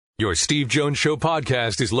Your Steve Jones Show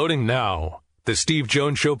podcast is loading now. The Steve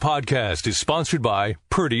Jones Show podcast is sponsored by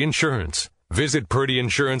Purdy Insurance. Visit Purdy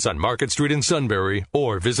Insurance on Market Street in Sunbury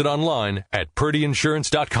or visit online at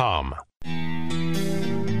purdyinsurance.com.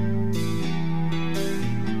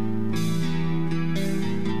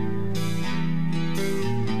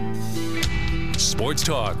 Sports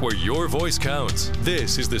talk where your voice counts.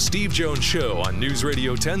 This is the Steve Jones Show on News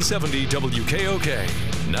Radio 1070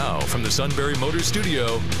 WKOK. Now from the Sunbury Motors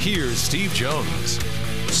Studio, here's Steve Jones.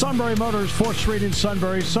 Sunbury Motors, 4th Street in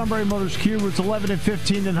Sunbury. Sunbury Motors Q, routes 11 and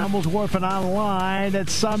 15 in Hummel's Wharf, and online at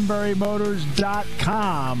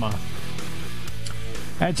sunburymotors.com.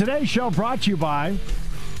 And today's show brought to you by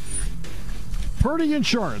Purdy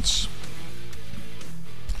Insurance.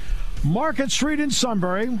 Market Street in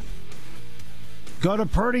Sunbury. Go to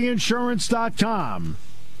purdyinsurance.com.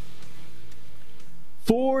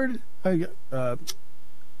 Ford,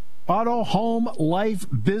 auto, home, life,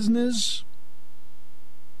 business.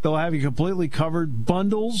 They'll have you completely covered.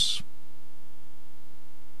 Bundles.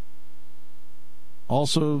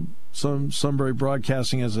 Also, Sunbury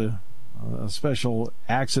Broadcasting has a special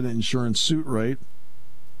accident insurance suit rate.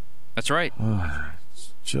 That's right.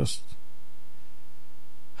 It's just,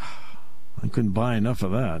 I couldn't buy enough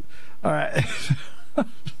of that. All right.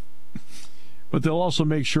 But they'll also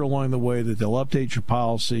make sure along the way that they'll update your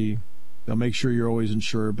policy. They'll make sure you're always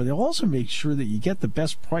insured, but they'll also make sure that you get the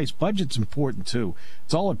best price. Budget's important, too.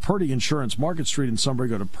 It's all at Purdy Insurance, Market Street in Sunbury.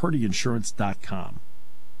 Go to purdyinsurance.com.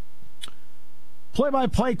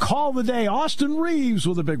 Play-by-play call of the day. Austin Reeves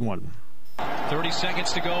with a big one. 30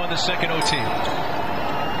 seconds to go in the second OT.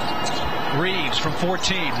 Reeves from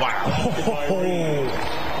 14. Wow.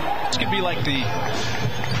 This could be like the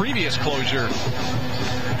previous closure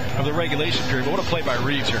of the regulation period. But what a play by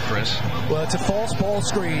Reeves here, Chris. Well, it's a false ball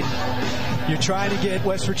screen. You're trying to get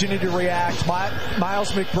West Virginia to react.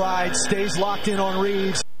 Miles McBride stays locked in on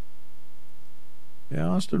Reeves. Yeah,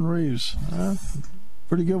 Austin Reeves.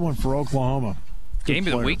 Pretty good one for Oklahoma. Good Game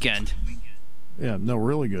player. of the weekend. Yeah, no,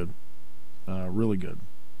 really good. Really good.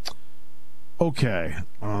 Okay.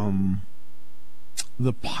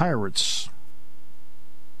 The Pirates.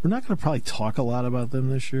 We're not going to probably talk a lot about them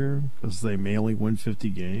this year because they may only win 50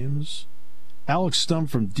 games. Alex Stump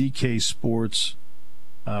from DK Sports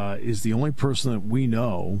is the only person that we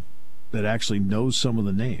know that actually knows some of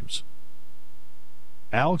the names.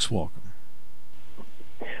 Alex, welcome.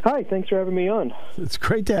 Hi, thanks for having me on. It's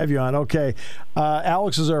great to have you on. Okay.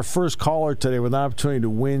 Alex is our first caller today with an opportunity to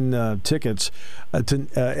win tickets.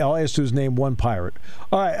 All I asked you is name one Pirate.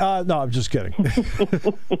 All right. No, I'm just kidding.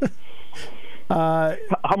 How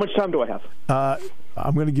much time do I have?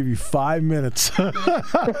 I'm going to give you 5 minutes.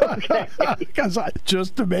 Okay.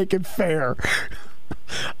 Just to make it fair.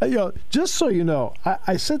 Just so you know,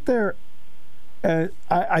 I sit there and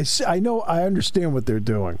I know, I understand what they're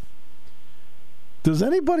doing. Does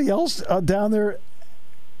anybody else down there,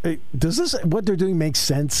 does what they're doing make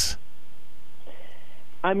sense?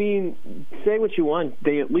 I mean, say what you want.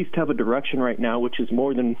 They at least have a direction right now, which is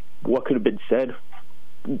more than what could have been said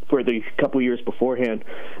for the couple years beforehand.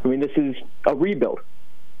 I mean, this is a rebuild,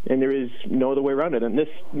 and there is no other way around it. And this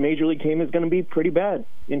Major League team is going to be pretty bad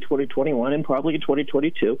in 2021 and probably in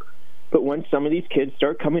 2022. But when some of these kids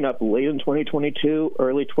start coming up late in 2022,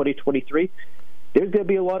 early 2023, there's going to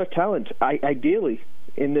be a lot of talent, ideally,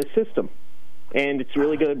 in this system. And it's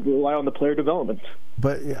really going to rely on the player development.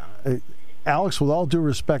 But, Alex, with all due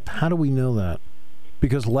respect, how do we know that?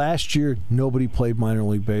 Because last year, nobody played minor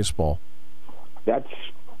league baseball. That's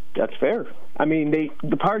fair. I mean,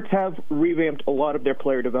 the Pirates have revamped a lot of their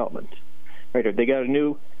player development. Right? They got a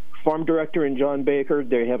new farm director in John Baker.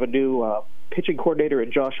 They have a new pitching coordinator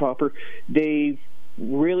in Josh Hopper. They've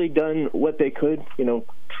really done what they could,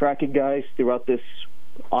 tracking guys throughout this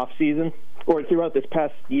off season or throughout this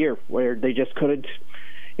past year, where they just couldn't,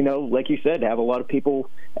 like you said, have a lot of people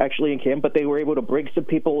actually in camp, but they were able to bring some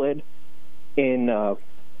people in the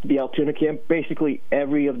Altoona camp. Basically,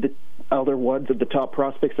 every of the other ones of the top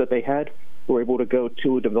prospects that they had were able to go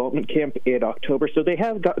to a development camp in October. So they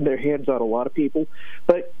have gotten their hands on a lot of people.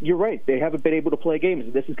 But you're right, they haven't been able to play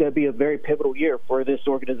games. This is going to be a very pivotal year for this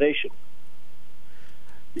organization.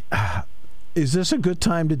 Is this a good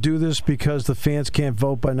time to do this because the fans can't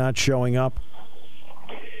vote by not showing up?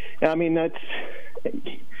 I mean,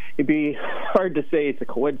 it'd be hard to say it's a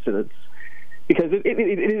coincidence, because it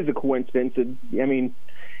is a coincidence. And I mean,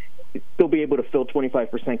 they'll be able to fill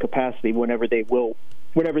 25% capacity whenever they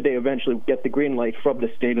eventually get the green light from the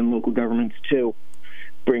state and local governments to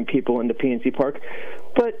bring people into PNC Park.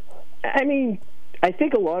 But I mean, I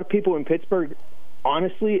think a lot of people in Pittsburgh,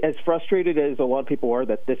 honestly, as frustrated as a lot of people are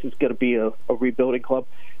that this is going to be a rebuilding club,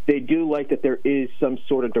 they do like that there is some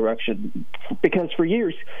sort of direction. Because for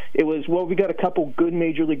years, it was, well, we got a couple good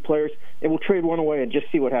major league players, and we'll trade one away and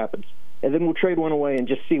just see what happens. And then we'll trade one away and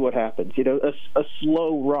just see what happens. You know, a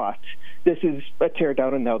slow rot. This is a tear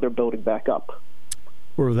down, and now they're building back up.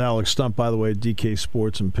 We're with Alex Stumpf, by the way, DK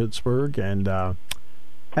Sports in Pittsburgh. And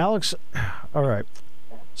Alex, all right.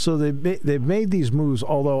 So they've made these moves,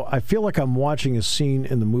 although I feel like I'm watching a scene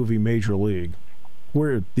in the movie Major League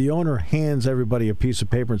where the owner hands everybody a piece of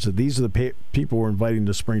paper and says, these are the people we're inviting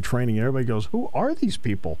to spring training. And everybody goes, who are these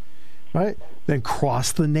people? Right? Then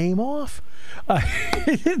cross the name off.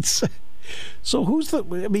 So who's the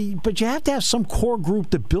 – I mean, but you have to have some core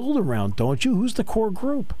group to build around, don't you? Who's the core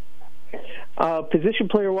group? Position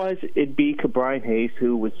player-wise, it'd be Ke'Bryan Hayes,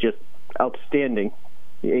 who was just outstanding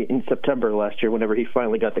in September last year whenever he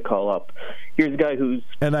finally got the call up. Here's a guy who's...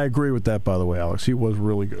 And I agree with that, by the way, Alex. He was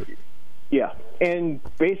really good. Yeah, and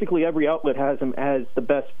basically every outlet has him as the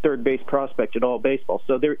best third base prospect in all baseball.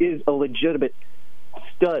 So there is a legitimate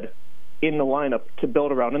stud in the lineup to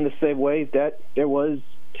build around in the same way that there was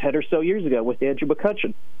 10 or so years ago with Andrew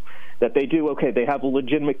McCutchen. That they do, okay, they have a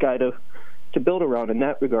legitimate guy to build around in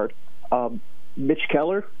that regard. Mitch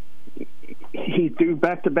Keller, he threw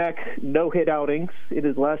back-to-back no-hit outings in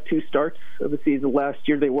his last two starts of the season last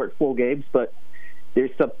year. They weren't full games, but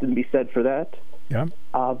there's something to be said for that. Yeah.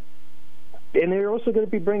 And they're also going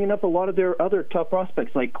to be bringing up a lot of their other top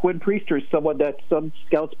prospects, like Quinn Priester is someone that some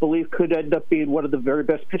scouts believe could end up being one of the very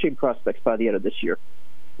best pitching prospects by the end of this year.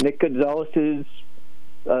 Nick Gonzalez is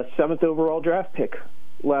a 7th overall draft pick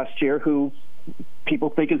last year, who people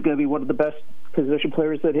think is going to be one of the best position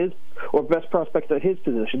players at his, or best prospects at his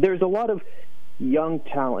position. There's a lot of young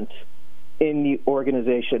talent in the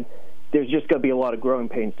organization. There's just going to be a lot of growing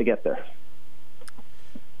pains to get there.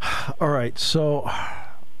 All right, so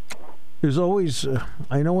there's always,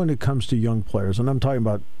 I know when it comes to young players, and I'm talking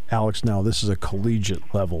about Alex now, this is a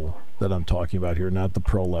collegiate level that I'm talking about here, not the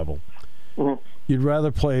pro level. Mm-hmm. You'd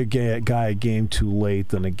rather play a guy a game too late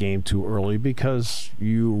than a game too early because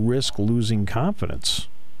you risk losing confidence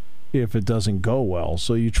if it doesn't go well.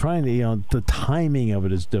 So you're trying to, the timing of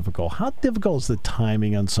it is difficult. How difficult is the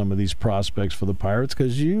timing on some of these prospects for the Pirates?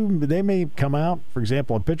 Because they may come out, for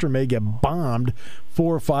example, a pitcher may get bombed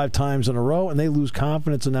 4 or 5 times in a row, and they lose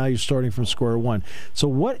confidence, and now you're starting from square one.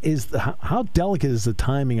 So how delicate is the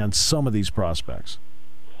timing on some of these prospects?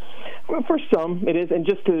 Well, for some, it is. And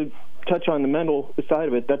just to touch on the mental side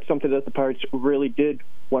of it, that's something that the Pirates really did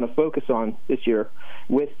want to focus on this year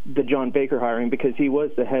with the John Baker hiring, because he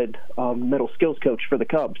was the head mental skills coach for the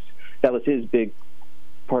Cubs. That was his big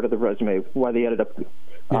part of the resume, why they ended up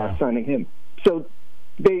signing him. So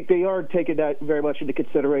they are taking that very much into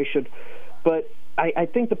consideration. But I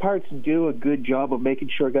think the Pirates do a good job of making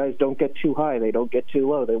sure guys don't get too high, they don't get too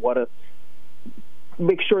low. They want to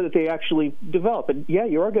make sure that they actually develop. And, yeah,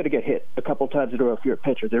 you are going to get hit a couple times in a row if you're a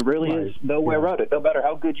pitcher. There really is no way around it, no matter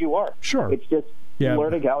how good you are. Sure. It's just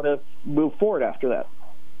learning how to move forward after that.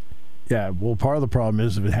 Yeah, well, part of the problem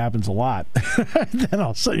is if it happens a lot, then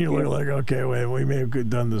all of a sudden you're like, okay, wait, we may have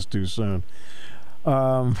done this too soon.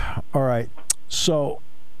 All right. So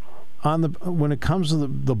when it comes to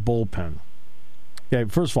the bullpen, okay,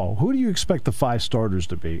 first of all, who do you expect the 5 starters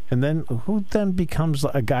to be? And then who then becomes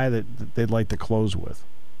a guy that they'd like to close with?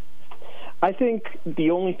 I think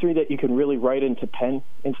the only 3 that you can really write into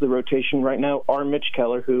the rotation right now are Mitch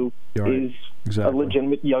Keller, who is a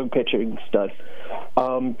legitimate young pitching stud.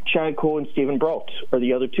 Chad Cole and Stephen Brault are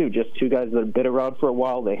the other 2, just 2 guys that have been around for a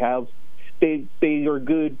while. They are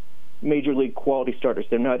good major league quality starters.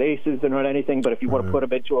 They're not aces, they're not anything, but if you want to put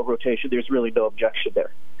them into a rotation, there's really no objection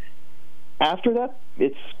there. After that,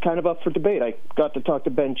 it's kind of up for debate. I got to talk to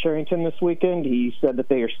Ben Cherington this weekend. He said that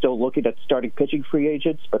they are still looking at starting pitching free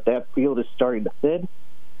agents, but that field is starting to thin.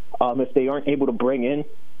 If they aren't able to bring in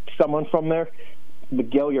someone from there,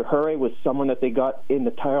 Miguel Yajure was someone that they got in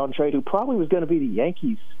the Tyron trade, who probably was going to be the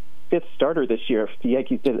Yankees' 5th starter this year if the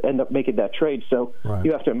Yankees did end up making that trade. So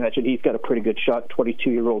you have to imagine he's got a pretty good shot,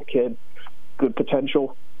 22-year-old kid, good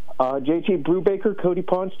potential. JT Brubaker, Cody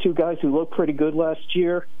Ponce, 2 guys who looked pretty good last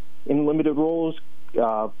year in limited roles.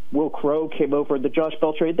 Will Crow came over in the Josh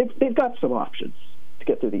Bell trade. They've got some options to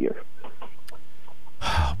get through the year.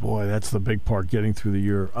 Boy, that's the big part, getting through the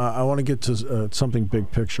year. I want to get to something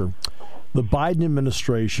big picture. The Biden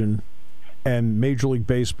administration and Major League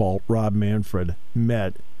Baseball, Rob Manfred,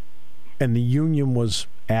 met, and the union was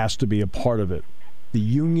asked to be a part of it. The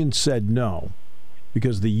union said no,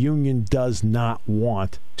 because the union does not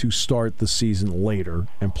want to start the season later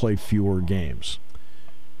and play fewer games.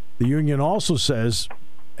 The union also says,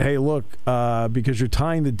 hey, look, because you're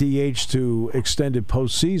tying the DH to extended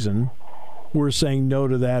postseason, were saying no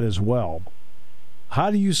to that as well. How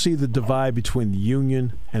do you see the divide between the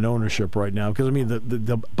union and ownership right now? Because, I mean,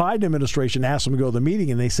 the Biden administration asked them to go to the meeting,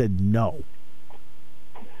 and they said no.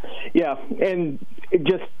 Yeah, and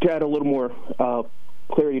just to add a little more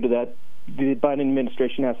clarity to that, the Biden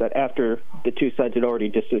administration asked that after the two sides had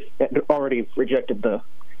already rejected the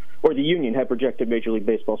union had rejected Major League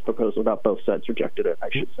Baseball's proposal. Not both sides rejected it, I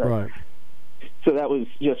should say. Right. So that was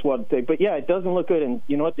just one thing. But, yeah, it doesn't look good. And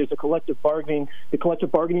you know what? There's a collective bargaining. The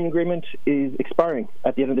collective bargaining agreement is expiring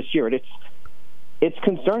at the end of this year. And it's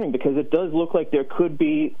concerning because it does look like there could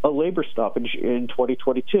be a labor stoppage in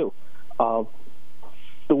 2022. The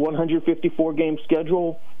 154-game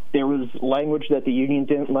schedule, there was language that the union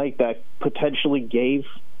didn't like that potentially gave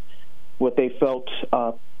what they felt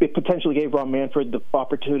it potentially gave Ron Manfred the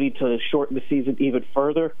opportunity to shorten the season even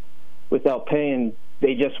further without paying.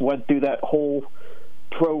 They just went through that whole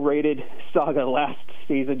prorated saga last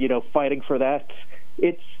season, fighting for that.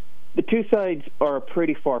 The two sides are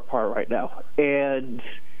pretty far apart right now, and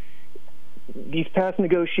these past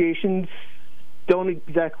negotiations don't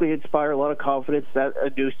exactly inspire a lot of confidence that a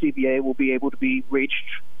new CBA will be able to be reached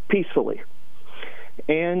peacefully.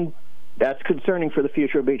 And that's concerning for the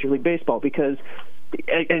future of Major League Baseball because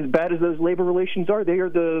as bad as those labor relations are, they are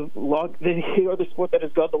the sport that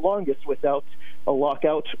has gone the longest without a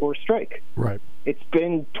lockout or strike. Right. It's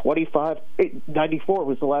been 94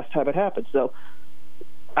 was the last time it happened. So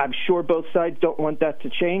I'm sure both sides don't want that to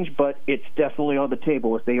change, but it's definitely on the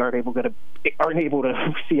table if they aren't able to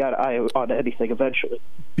see eye to eye on anything eventually.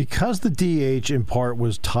 Because the DH in part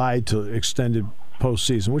was tied to extended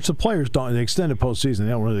postseason, which the players don't. The extended postseason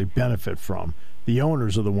they don't really benefit from. The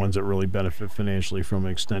owners are the ones that really benefit financially from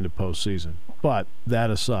an extended postseason. But that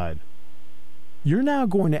aside, you're now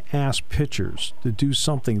going to ask pitchers to do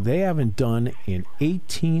something they haven't done in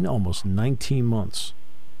 18, almost 19 months.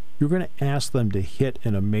 You're going to ask them to hit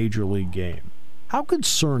in a major league game. How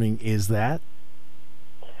concerning is that?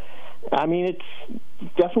 I mean, it's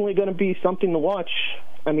definitely going to be something to watch.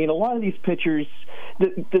 I mean, a lot of these pitchers,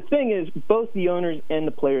 the thing is, both the owners and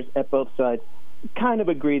the players at both sides kind of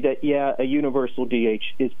agree that, yeah, a universal DH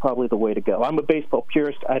is probably the way to go. I'm a baseball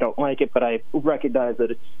purist. I don't like it, but I recognize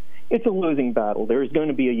that it's a losing battle. There is going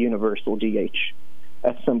to be a universal DH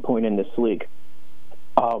at some point in this league.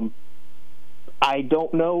 I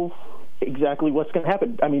don't know exactly what's going to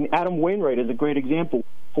happen. I mean, Adam Wainwright is a great example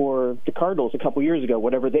for the Cardinals a couple years ago.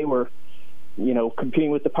 Whenever they were, competing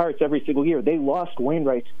with the Pirates every single year, they lost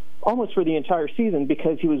Wainwright almost for the entire season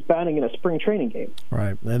because he was batting in a spring training game.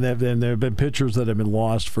 Right, and there have been pitchers that have been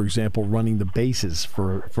lost, for example, running the bases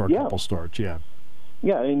for a couple starts. Yeah,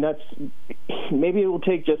 I mean, maybe it will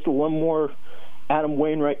take just one more Adam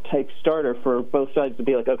Wainwright type starter for both sides to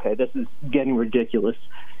be like, okay, this is getting ridiculous.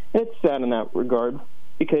 And it's sad in that regard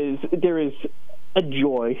because there is a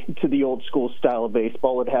joy to the old school style of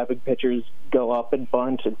baseball and having pitchers go up and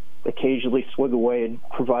bunt and occasionally swing away and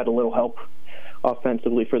provide a little help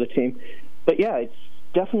offensively for the team. But yeah, it's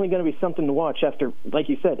definitely going to be something to watch after, like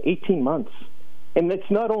you said, 18 months. And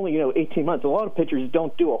it's not only, 18 months. A lot of pitchers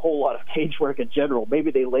don't do a whole lot of cage work in general.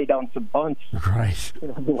 Maybe they lay down some bunts right,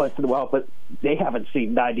 once in a while, but they haven't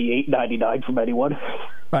seen 98, 99 from anyone.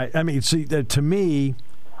 Right. I mean, see, to me,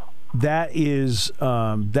 that is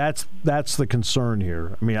that's the concern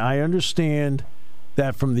here. I mean, I understand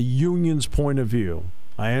that from the union's point of view.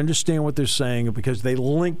 I understand what they're saying because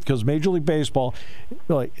because Major League Baseball,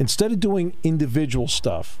 like, instead of doing individual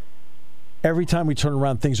stuff, every time we turn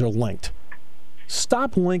around, things are linked.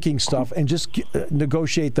 Stop linking stuff and just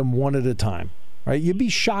negotiate them one at a time. Right? You'd be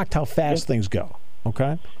shocked how fast things go.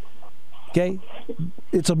 Okay?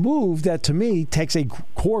 It's a move that, to me, takes a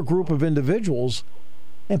core group of individuals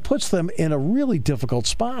and puts them in a really difficult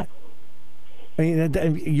spot. I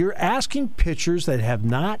mean, you're asking pitchers that have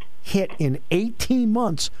not hit in 18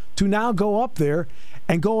 months to now go up there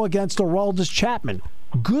and go against Aroldis Chapman.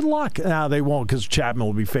 Good luck. Now, they won't because Chapman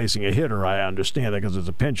will be facing a hitter. I understand that because it's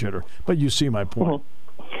a pinch hitter. But you see my point.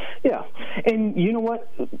 Yeah. And you know what?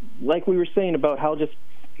 Like we were saying about how just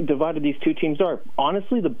divided these two teams are,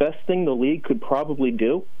 honestly, the best thing the league could probably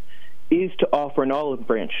do is to offer an olive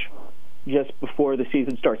branch just before the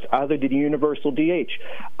season starts. Either the universal DH,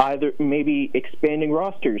 either maybe expanding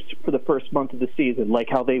rosters for the first month of the season, like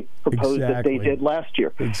how they proposed that they did last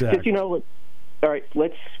year. Exactly. Just, all right,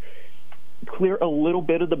 let's clear a little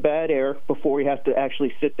bit of the bad air before we have to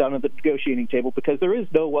actually sit down at the negotiating table, because there is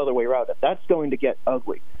no other way around it. That's going to get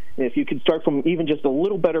ugly. And if you can start from even just a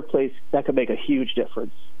little better place, that could make a huge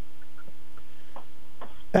difference.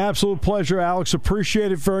 Absolute pleasure, Alex.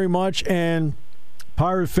 Appreciate it very much. And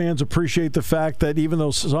Pirate fans appreciate the fact that even though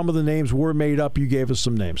some of the names were made up, you gave us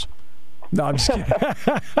some names. No, I'm just kidding.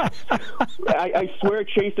 I swear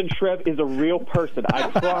Chasen Shreve is a real person. I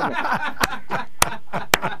promise.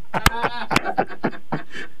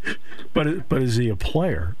 But is he a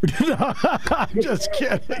player? No, I'm just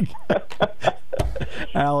kidding.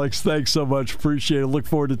 Alex, thanks so much. Appreciate it. Look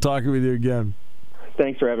forward to talking with you again.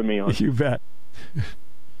 Thanks for having me on. You bet.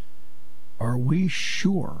 Are we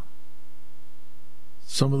sure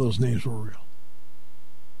some of those names were real?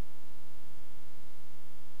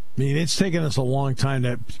 I mean, it's taken us a long time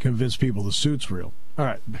to convince people the suit's real. All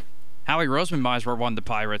right. Howie Roseman might as well run the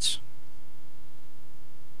Pirates.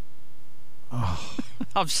 Oh.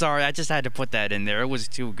 I'm sorry, I just had to put that in there. It was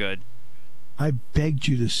too good. I begged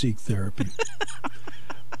you to seek therapy.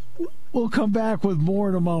 We'll come back with more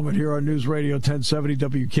in a moment here on News Radio 1070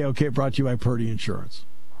 WKOK, brought to you by Purdy Insurance.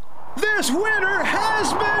 This winter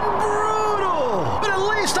has been brutal, but at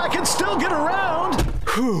least I can still get around.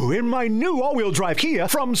 Whew, in my new all-wheel drive Kia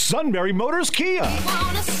from Sunbury Motors Kia. We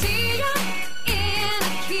wanna see you in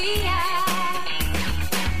a Kia.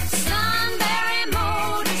 Sunbury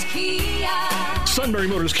Motors Kia. Sunbury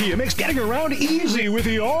Motors Kia makes getting around easy with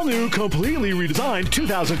the all-new, completely redesigned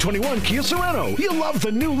 2021 Kia Sorento. You'll love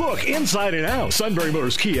the new look inside and out. Sunbury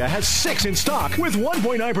Motors Kia has 6 in stock with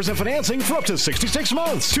 1.9% financing for up to 66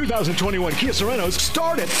 months. 2021 Kia Sorentos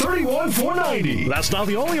start at $31,490. That's not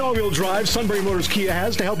the only all-wheel drive Sunbury Motors Kia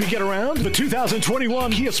has to help you get around. The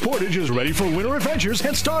 2021 Kia Sportage is ready for winter adventures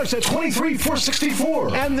and starts at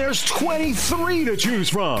 $23,464. And there's 23 to choose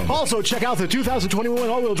from. Also, check out the 2021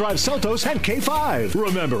 all-wheel drive Seltos and K5.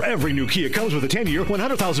 Remember, every new Kia comes with a 10-year,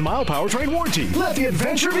 100,000-mile powertrain warranty. Let the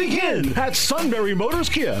adventure begin at Sunbury Motors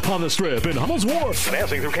Kia on the Strip in Hummel's Wharf.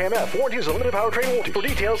 Financing through KMF. Warranties a limited powertrain warranty. For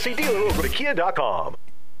details, see dealer or go to kia.com.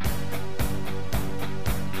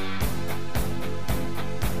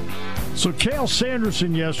 So Cale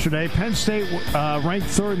Sanderson yesterday, Penn State ranked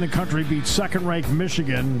 3rd in the country, beat 2nd-ranked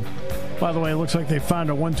Michigan. By the way, it looks like they found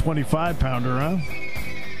a 125-pounder, huh?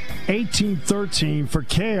 18-13 for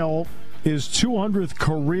Cale. His 200th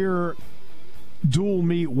career dual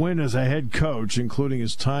meet win as a head coach, including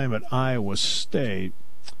his time at Iowa State.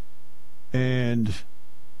 And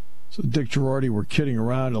so Dick Girardi were kidding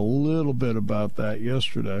around a little bit about that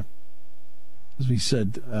yesterday. As we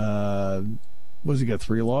said, what does he got,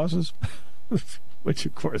 3 losses? Which,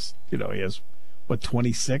 of course, he has,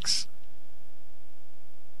 26?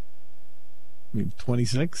 I mean,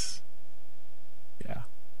 26? Yeah.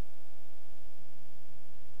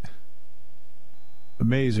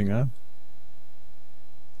 Amazing, huh?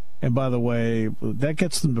 And by the way, that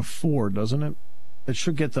gets them to 4, doesn't it? It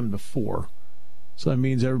should get them to 4. So that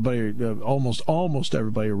means everybody, almost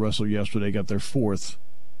everybody who wrestled yesterday got their 4th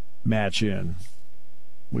match in,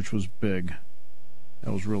 which was big.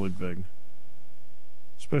 That was really big.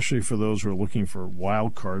 Especially for those who are looking for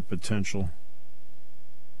wild card potential.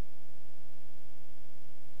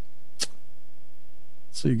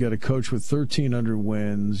 So you got a coach with 1,300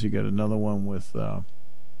 wins. You got another one with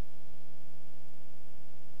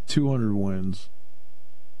 200 wins.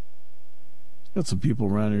 Got some people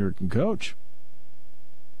around here who can coach.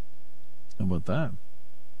 How about that?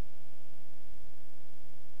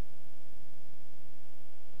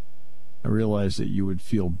 I realized that you would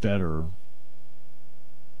feel better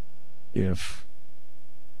if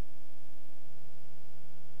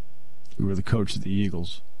you were the coach of the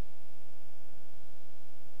Eagles.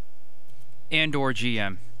 And or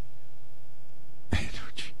GM.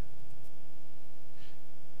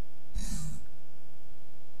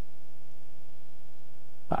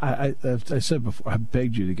 I said before, I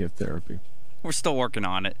begged you to get therapy. We're still working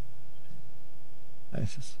on it. I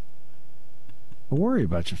worry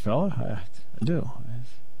about you, fella. I do.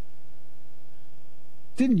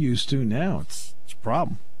 Didn't used to. Now it's a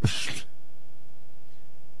problem.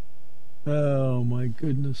 Oh my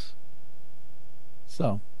goodness.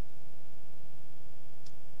 So,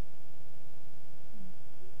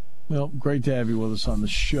 well, great to have you with us on the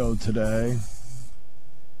show today.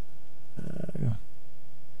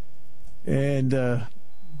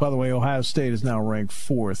 By the way, Ohio State is now ranked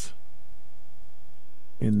 4th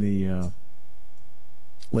in the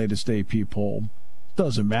latest AP poll.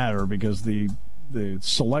 Doesn't matter because the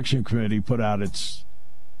selection committee put out its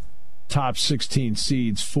top 16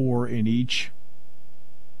 seeds, 4 in each.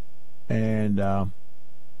 And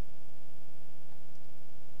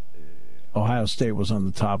Ohio State was on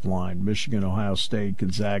the top line. Michigan, Ohio State,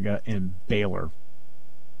 Gonzaga, and Baylor.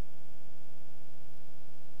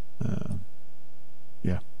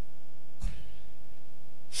 Yeah.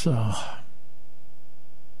 So,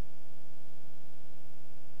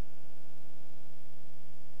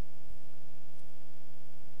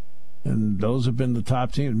 and those have been the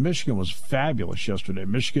top teams. Michigan was fabulous yesterday.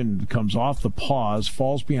 Michigan comes off the pause,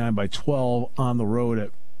 falls behind by 12 on the road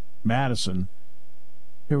at Madison.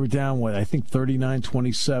 They were down, I think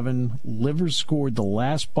 39-27. Livers scored the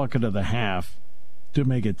last bucket of the half to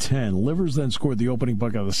make it 10. Livers then scored the opening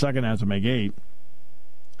bucket of the second half to make 8.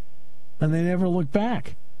 And they never looked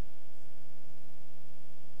back.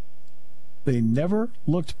 They never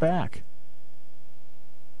looked back.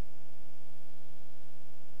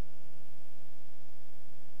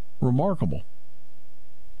 Remarkable.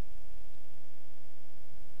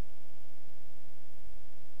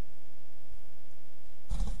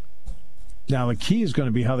 Now, the key is going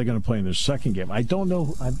to be how they're going to play in their second game. I don't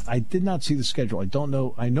know. I did not see the schedule. I don't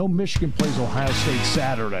know. I know Michigan plays Ohio State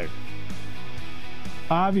Saturday.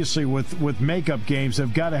 Obviously, with makeup games,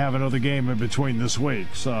 they've got to have another game in between this week.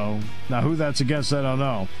 So, now who that's against, I don't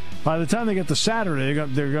know. By the time they get to Saturday,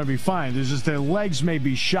 they're going to be fine. There's just their legs may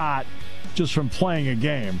be shot just from playing a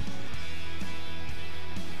game.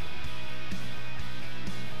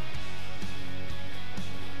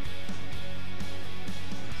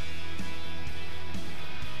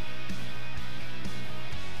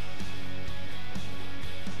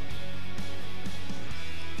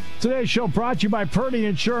 Today's show brought to you by Purdy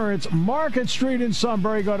Insurance, Market Street in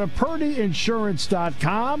Sunbury. Go to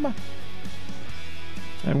purdyinsurance.com.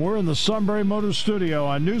 And we're in the Sunbury Motors Studio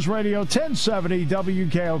on News Radio 1070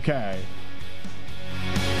 WKOK.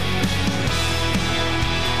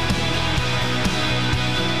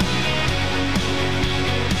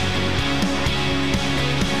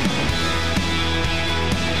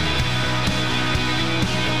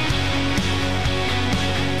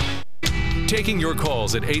 Taking your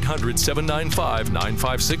calls at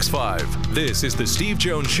 800-795-9565. This is The Steve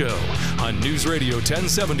Jones Show on News Radio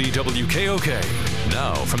 1070 WKOK.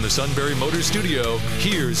 Now, from the Sunbury Motors Studio,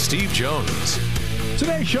 here's Steve Jones.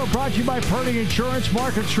 Today's show brought to you by Purdy Insurance,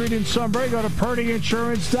 Market Street in Sunbury. Go to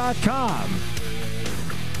purdyinsurance.com.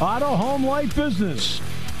 Auto, home, life, business.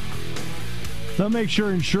 They'll make sure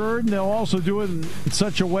you're insured, and they'll also do it in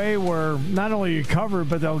such a way where not only you're covered,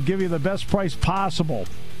 but they'll give you the best price possible.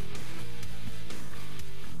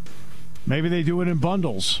 Maybe they do it in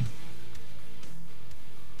bundles.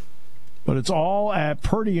 But it's all at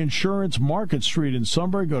Purdy Insurance, Market Street in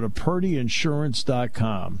Sunbury. Go to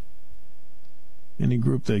purdyinsurance.com. Any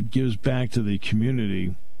group that gives back to the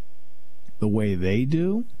community the way they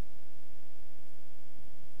do,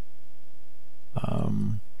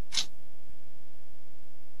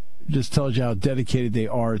 just tells you how dedicated they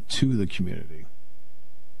are to the community.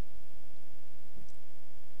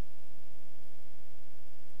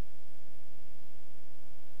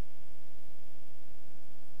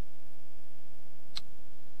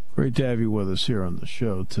 Great to have you with us here on the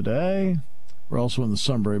show today. We're also in the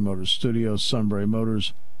Sunbury Motors Studio, Sunbury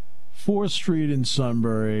Motors, 4th Street in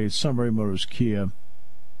Sunbury, Sunbury Motors Kia,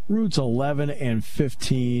 routes 11 and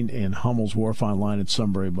 15 in Hummel's Wharf, online at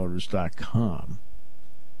sunburymotors.com.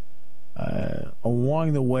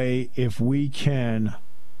 Along the way, if we can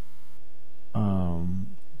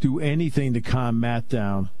do anything to calm Matt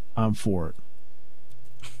down, I'm for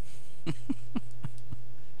it.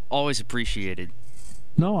 Always appreciated.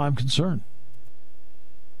 No, I'm concerned.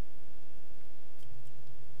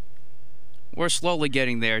 We're slowly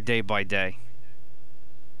getting there day by day.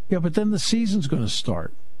 Yeah, but then the season's going to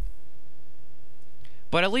start.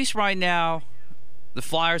 But at least right now, the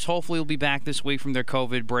Flyers hopefully will be back this week from their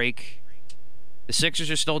COVID break. The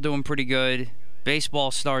Sixers are still doing pretty good.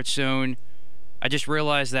 Baseball starts soon. I just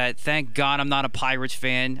realized that, thank God I'm not a Pirates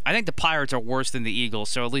fan. I think the Pirates are worse than the Eagles,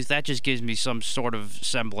 so at least that just gives me some sort of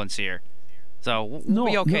semblance here. So we'll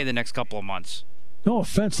be okay the next couple of months. No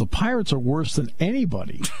offense, the Pirates are worse than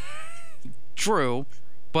anybody. True,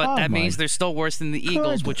 but that means they're still worse than the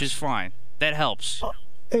Eagles, which is fine. That helps.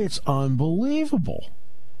 It's unbelievable.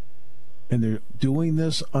 And they're doing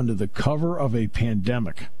this under the cover of a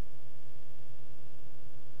pandemic.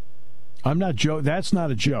 I'm not joking. That's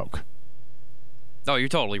not a joke. Oh, you're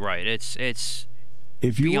totally right. It's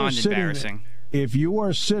if you beyond embarrassing. If you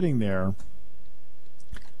are sitting there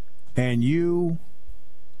and you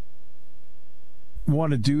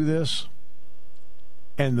want to do this,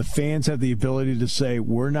 and the fans have the ability to say,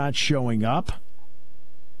 we're not showing up,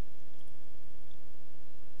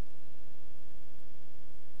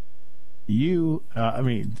 now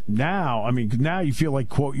you feel like,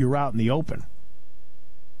 quote, you're out in the open.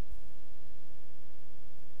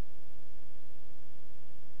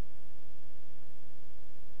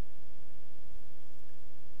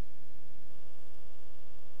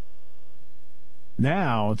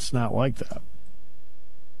 Now it's not like that.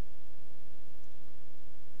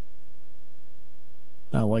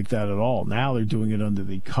 Not like that at all. Now they're doing it under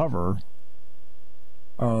the cover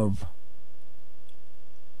of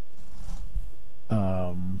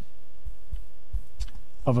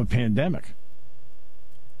a pandemic.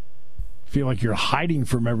 Feel like you're hiding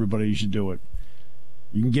from everybody. You should do it.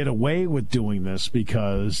 You can get away with doing this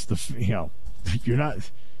because you're not.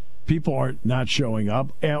 People are not showing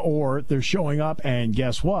up, or they're showing up, and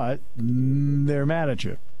guess what? They're mad at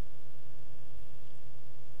you.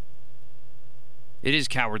 It is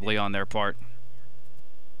cowardly on their part.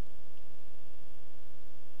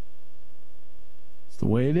 It's the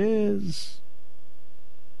way it is.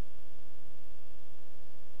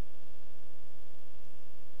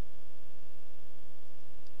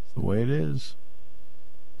 It's the way it is.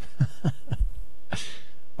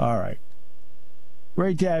 All right.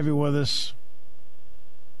 Great to have you with us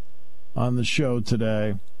on the show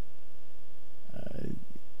today.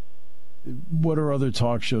 What are other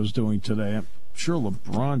talk shows doing today? I'm sure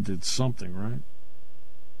LeBron did something, right?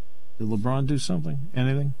 Did LeBron do something?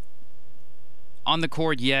 Anything? On the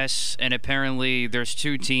court, yes, and apparently there's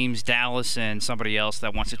two teams, Dallas and somebody else,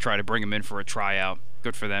 that wants to try to bring him in for a tryout.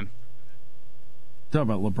 Good for them. Talk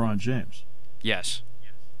about LeBron James. Yes.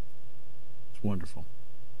 It's wonderful.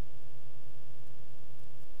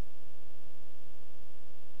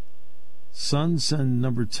 Suns send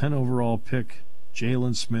number 10 overall pick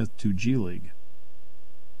Jalen Smith to G League.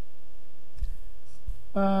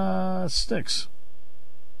 Sticks.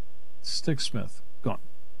 Smith. Gone.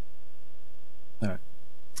 All right.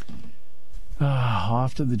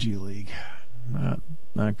 Off to the G League.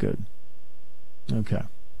 Not good. Okay.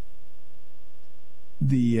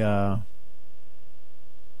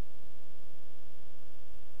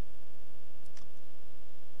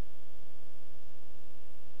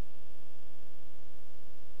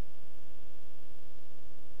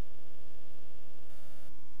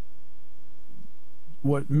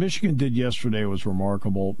 What Michigan did yesterday was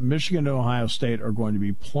remarkable. Michigan and Ohio State are going to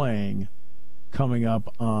be playing coming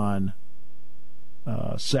up on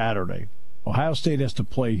Saturday. Ohio State has to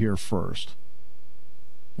play here first.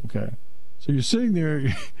 Okay. So you're sitting there,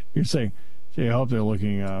 you're saying, gee, I hope they're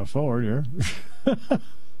looking forward here.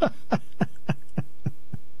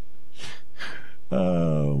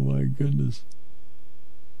 Oh, my goodness.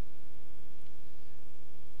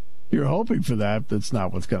 You're hoping for that. That's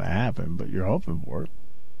not what's going to happen, but you're hoping for it.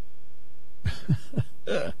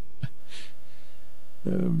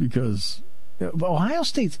 Because Ohio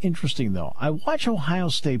State's interesting, though. I watch Ohio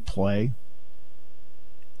State play,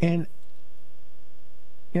 and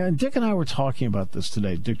Dick and I were talking about this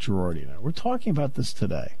today. Dick Girardi and I. We're talking about this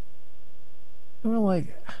today. And we're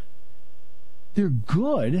like, they're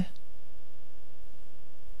good.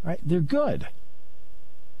 Right? They're good.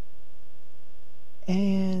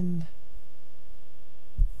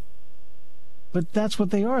 But that's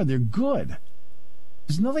what they are. They're good.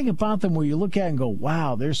 There's nothing about them where you look at it and go,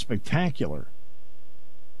 wow, they're spectacular.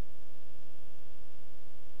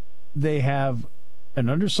 They have an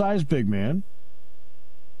undersized big man.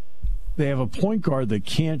 They have a point guard that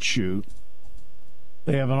can't shoot.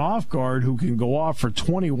 They have an off guard who can go off for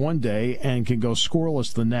 20 one day and can go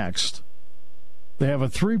scoreless the next. They have a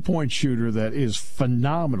three-point shooter that is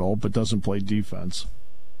phenomenal but doesn't play defense.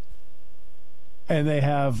 And they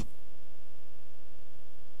have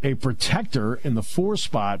a protector in the 4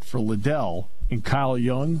 spot for Liddell and Kyle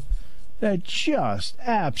Young that just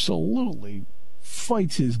absolutely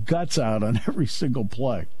fights his guts out on every single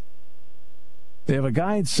play. They have a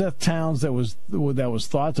guy in Seth Towns that was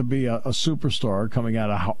thought to be a superstar coming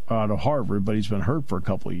out of Harvard, but he's been hurt for a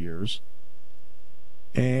couple of years.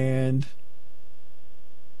 And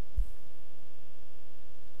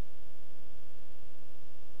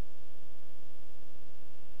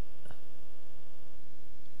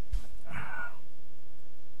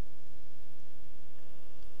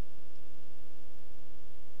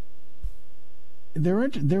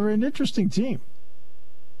they're an interesting team.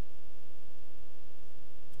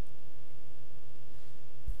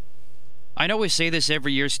 I know we say this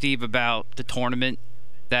every year, Steve, about the tournament,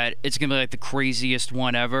 that it's going to be like the craziest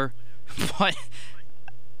one ever. But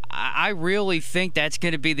I really think that's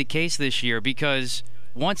going to be the case this year because,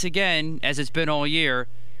 once again, as it's been all year,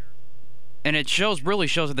 and it really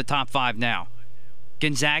shows at the top 5 now.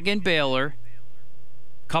 Gonzaga and Baylor,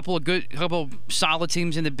 couple solid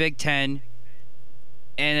teams in the Big Ten,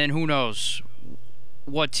 and then who knows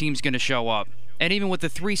what team's going to show up. And even with the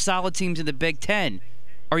 3 solid teams in the Big Ten,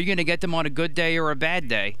 are you going to get them on a good day or a bad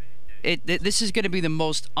day? This is going to be the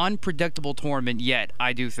most unpredictable tournament yet,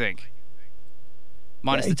 I do think.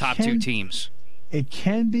 Minus the top 2 teams. It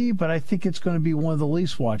can be, but I think it's going to be one of the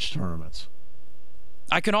least watched tournaments.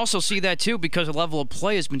 I can also see that, too, because the level of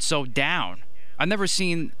play has been so down. I've never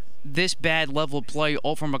seen this bad level of play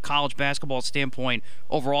from a college basketball standpoint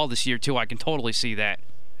overall this year, too. I can totally see that.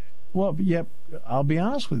 Well, yep. I'll be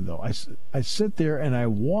honest with you, though. I sit there and I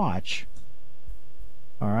watch.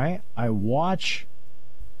 All right? I watch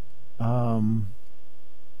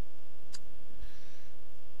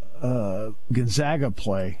Gonzaga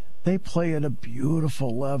play. They play at a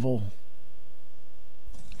beautiful level.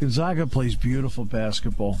 Gonzaga plays beautiful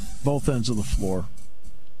basketball, both ends of the floor.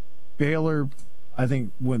 Baylor, I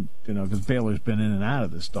think, because Baylor's been in and out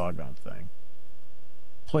of this doggone thing,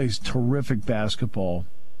 plays terrific basketball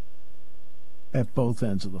at both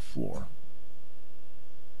ends of the floor.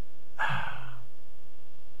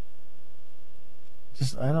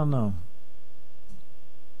 I don't know.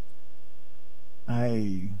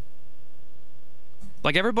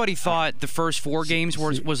 Like everybody thought the first 4 games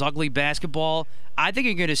was ugly basketball. I think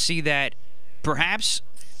you're going to see that perhaps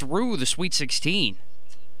through the Sweet 16.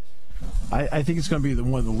 I think it's going to be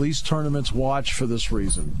one of the least tournaments watched for this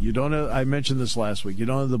reason. You don't have, I mentioned this last week, you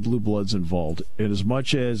don't have the blue bloods involved. And as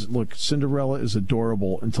much as, look, Cinderella is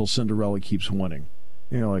adorable until Cinderella keeps winning.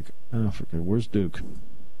 Like, oh, where's Duke?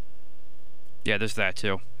 Yeah, there's that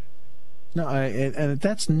too. No, and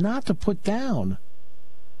that's not to put down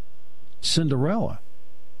Cinderella.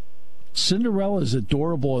 Cinderella is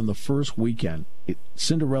adorable in the first weekend.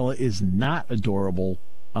 Cinderella is not adorable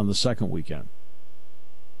on the second weekend.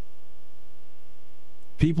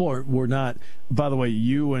 People were not. By the way,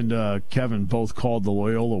 you and Kevin both called the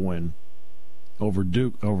Loyola win over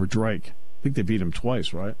Drake. I think they beat him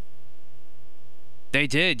twice, right? They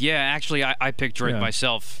did, yeah. Actually, I picked Drake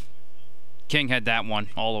myself. King had that one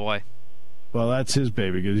all the way. Well, that's his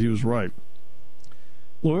baby because he was right.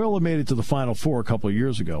 Loyola made it to the Final Four a couple of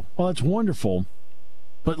years ago. Well, that's wonderful,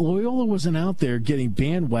 but Loyola wasn't out there getting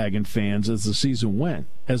bandwagon fans as the season went,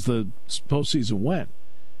 as the postseason went.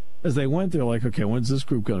 As they went, they're like, okay, when's this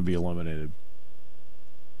group going to be eliminated?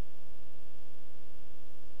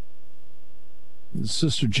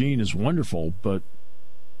 Sister Jean is wonderful, but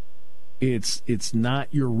it's not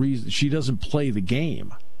your reason. She doesn't play the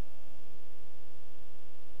game.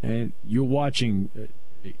 And you're watching,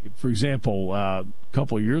 for example, a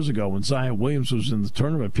couple of years ago when Zion Williams was in the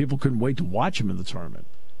tournament, people couldn't wait to watch him in the tournament.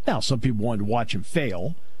 Now, some people wanted to watch him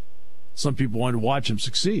fail. Some people wanted to watch him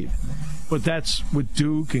succeed. But that's with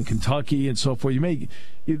Duke and Kentucky and so forth.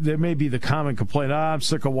 There may be the common complaint, I'm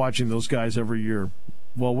sick of watching those guys every year.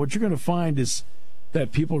 Well, what you're going to find is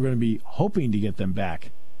that people are going to be hoping to get them back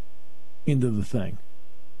into the thing.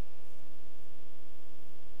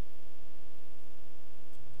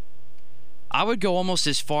 I would go almost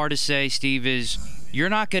as far to say, Steve, is you're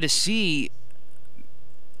not going to see.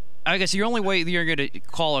 I guess the only way you're going to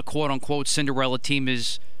call a quote-unquote Cinderella team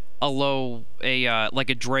is like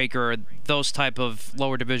a Drake or those type of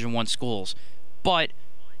lower Division I schools. But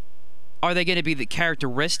are they going to be the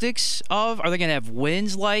characteristics of? Are they going to have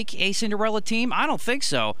wins like a Cinderella team? I don't think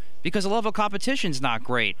so, because the level of competition's not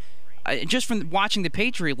great. Just from watching the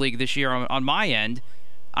Patriot League this year on my end,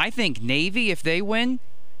 I think Navy, if they win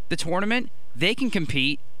the tournament, they can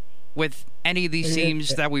compete with any of these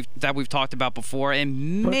teams that we've talked about before,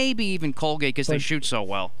 and maybe even Colgate because they shoot so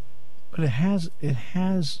well. But it has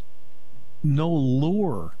no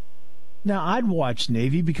lure. Now I'd watch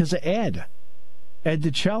Navy because of Ed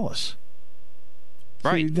DeChellis.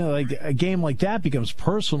 Right. So, like a game like that becomes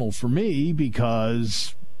personal for me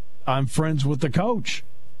because I'm friends with the coach.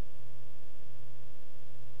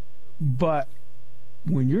 But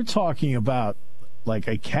when you're talking about like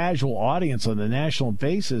a casual audience on a national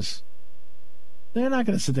basis, they're not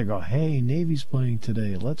going to sit there and go, hey, Navy's playing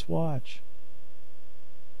today. Let's watch.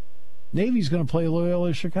 Navy's going to play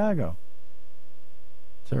Loyola Chicago.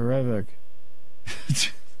 Terrific.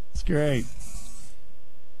 It's great.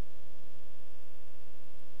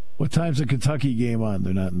 What time's the Kentucky game on?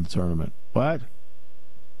 They're not in the tournament. What?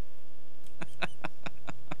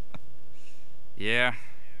 Yeah.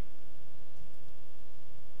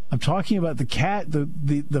 I'm talking about the fan,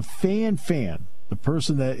 the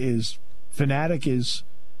person that is fanatic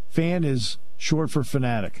fan is short for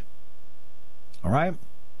fanatic. All right?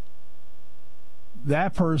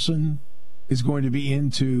 That person is going to be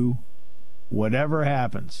into whatever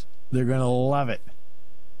happens. They're going to love it.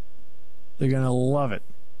 They're going to love it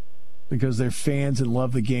because they're fans and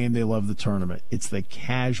love the game. They love the tournament. It's the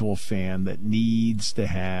casual fan that needs to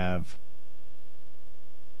have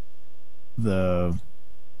the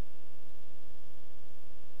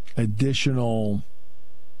additional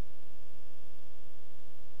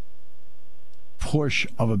push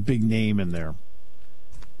of a big name in there.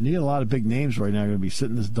 You need a lot of big names right now going to be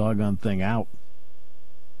sitting this doggone thing out.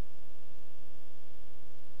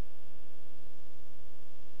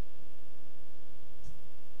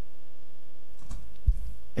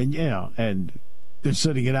 And and they're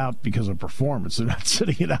sitting it out because of performance. They're not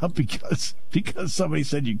sitting it out because somebody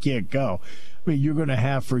said you can't go. I mean, you're going to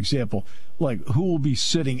have, for example, like who will be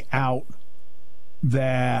sitting out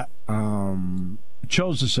that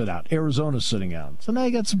chose to sit out. Arizona's sitting out. So now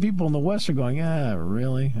you got some people in the West are going,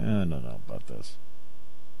 really? I don't know about this.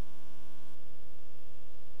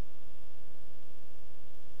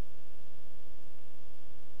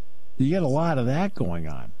 You get a lot of that going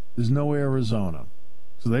on. There's no Arizona.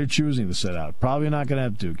 So they're choosing to sit out. Probably not going to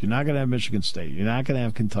have Duke. You're not going to have Michigan State. You're not going to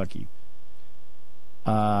have Kentucky.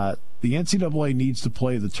 The NCAA needs to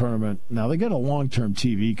play the tournament. Now, they get a long-term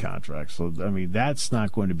TV contract, so, I mean, that's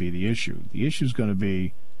not going to be the issue. The issue is going to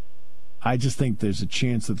be, I just think there's a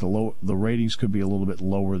chance that the ratings could be a little bit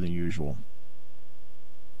lower than usual.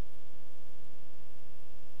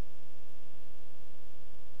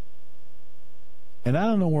 And I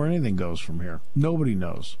don't know where anything goes from here. Nobody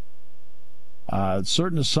knows.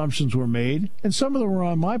 Certain assumptions were made, and some of them were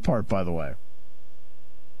on my part, by the way.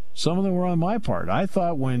 Some of them were on my part. I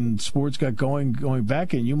thought when sports got going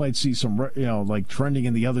back in, you might see some, like trending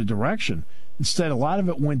in the other direction. Instead, a lot of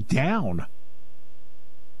it went down.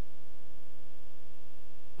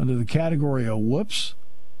 Under the category of whoops.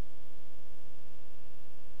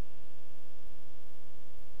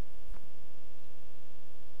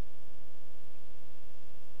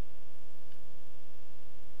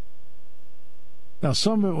 Now,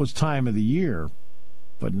 some of it was time of the year,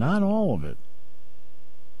 but not all of it.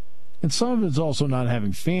 And some of it's also not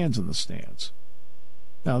having fans in the stands.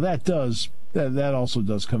 Now, that also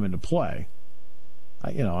does come into play.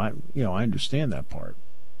 I understand that part.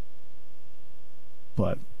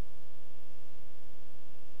 But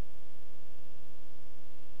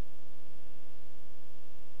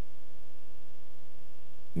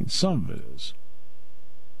I mean, some of it is.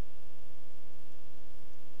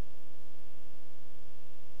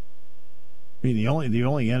 I mean, the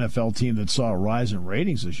only NFL team that saw a rise in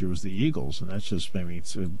ratings this year was the Eagles, and that's just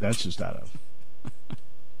out of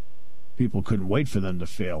people couldn't wait for them to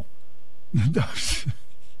fail.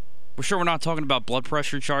 We're sure we're not talking about blood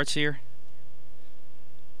pressure charts here?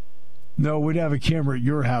 No, we'd have a camera at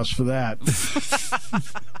your house for that.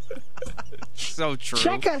 So true.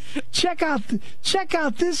 Check out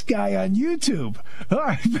this guy on YouTube. All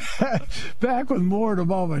right, back with more in a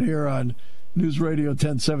moment here on News Radio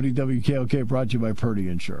 1070 WKOK, brought to you by Purdy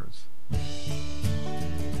Insurance.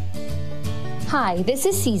 Hi, this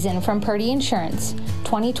is Susan from Purdy Insurance.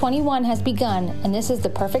 2021 has begun, and this is the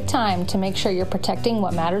perfect time to make sure you're protecting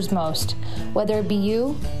what matters most. Whether it be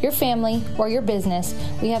you, your family, or your business,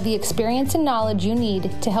 we have the experience and knowledge you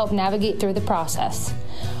need to help navigate through the process.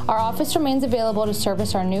 Our office remains available to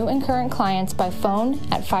service our new and current clients by phone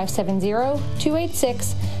at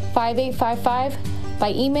 570-286-5855,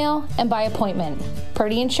 by email, and by appointment.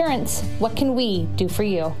 Purdy Insurance, what can we do for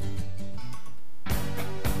you? All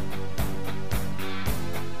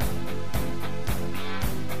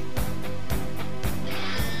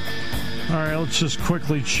right, let's just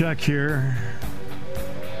quickly check here.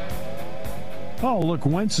 Oh, look,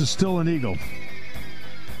 Wentz is still an Eagle.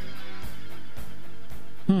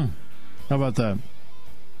 How about that?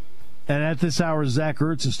 And at this hour, Zach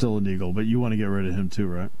Ertz is still an Eagle, but you want to get rid of him too,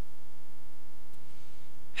 right?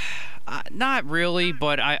 Not really,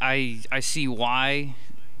 but I see why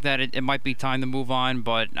that it might be time to move on,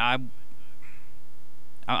 but I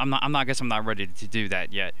guess I'm not ready to do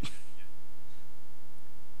that yet.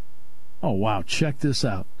 Oh, wow. Check this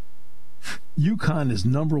out. UConn is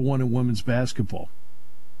number 1 in women's basketball.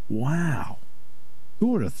 Wow. Who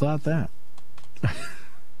would have thought that?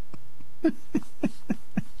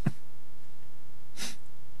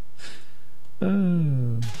 Who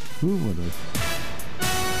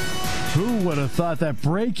would have thought that?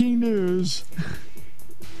 Breaking news.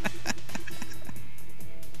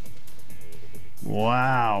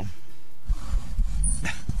 Wow.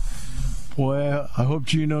 Boy, I hope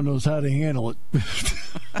Gino knows how to handle it.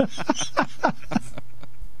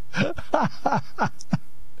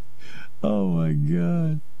 Oh, my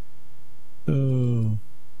God. Oh.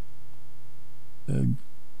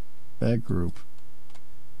 That group.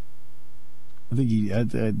 I think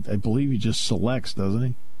I believe he just selects, doesn't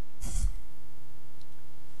he?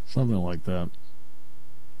 Something like that.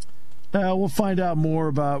 We'll find out more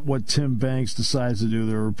about what Tim Banks decides to do.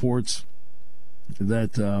 There are reports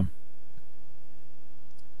that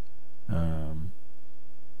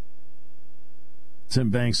Tim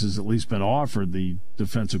Banks has at least been offered the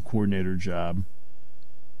defensive coordinator job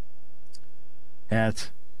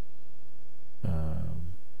at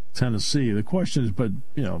Tennessee. The question is, but,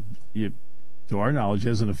 to our knowledge, he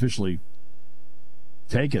hasn't officially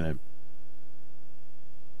taken it.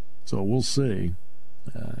 So we'll see.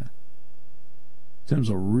 Tim's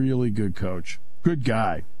a really good coach. Good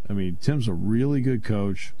guy. I mean, Tim's a really good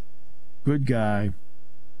coach. Good guy.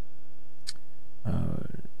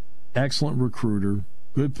 Excellent recruiter.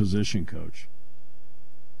 Good position coach.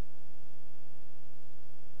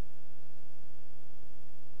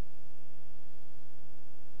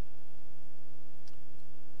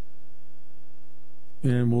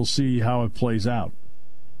 And we'll see how it plays out.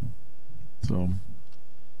 So,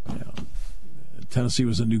 Tennessee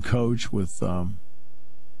was a new coach with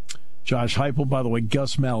Josh Heupel. By the way,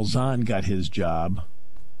 Gus Malzahn got his job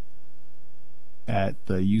at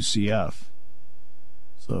the UCF.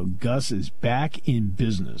 So Gus is back in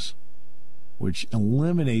business, which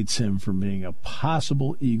eliminates him from being a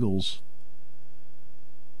possible Eagles.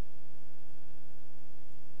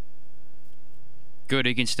 Good,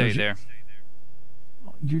 he can stay there.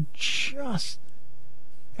 You're just...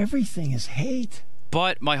 Everything is hate.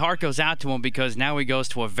 But my heart goes out to him because now he goes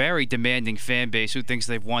to a very demanding fan base who thinks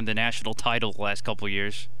they've won the national title the last couple of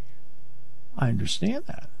years. I understand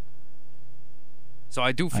that. So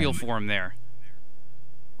I do feel for him there.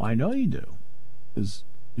 I know you do, because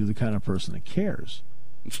you're the kind of person that cares.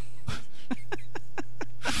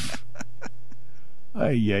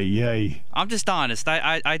 Ay. I'm just honest.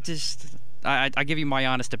 I give you my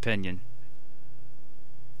honest opinion.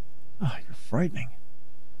 Oh, you're frightening.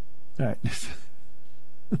 All right.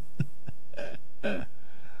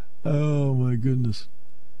 Oh, my goodness.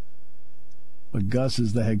 But Gus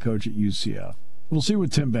is the head coach at UCF. We'll see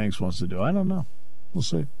what Tim Banks wants to do. I don't know. We'll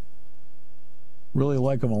see. Really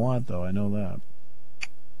like him a lot, though. I know that.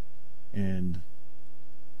 And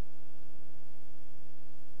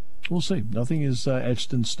we'll see. Nothing is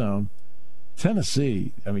etched in stone.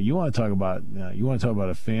 Tennessee. I mean, you want to talk about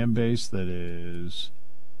a fan base that is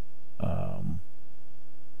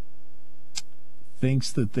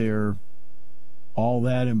thinks that they're all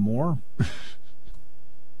that and more.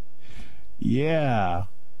 Yeah,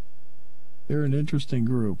 they're an interesting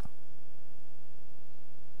group.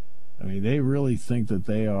 I mean, they really think that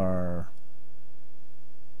they are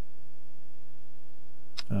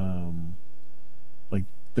like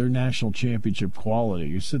they're national championship quality.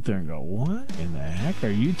 You sit there and go, what in the heck are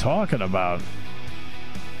you talking about?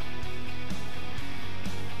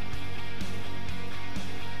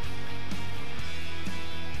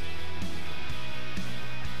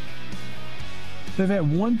 They've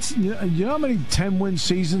had one. You know how many 10-win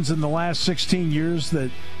seasons in the last 16 years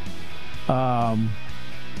that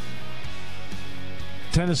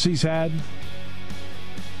Tennessee's had?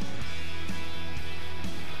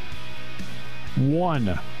 One.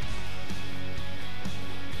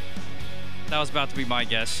 That was about to be my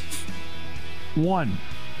guess. One.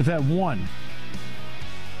 They've had one.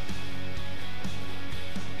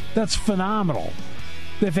 That's phenomenal.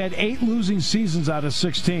 They've had 8 losing seasons out of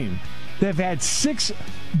 16. They've had 6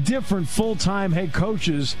 different full-time head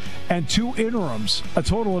coaches and 2 interims, a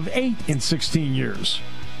total of 8 in 16 years.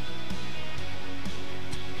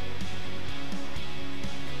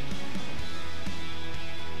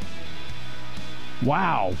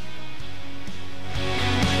 Wow.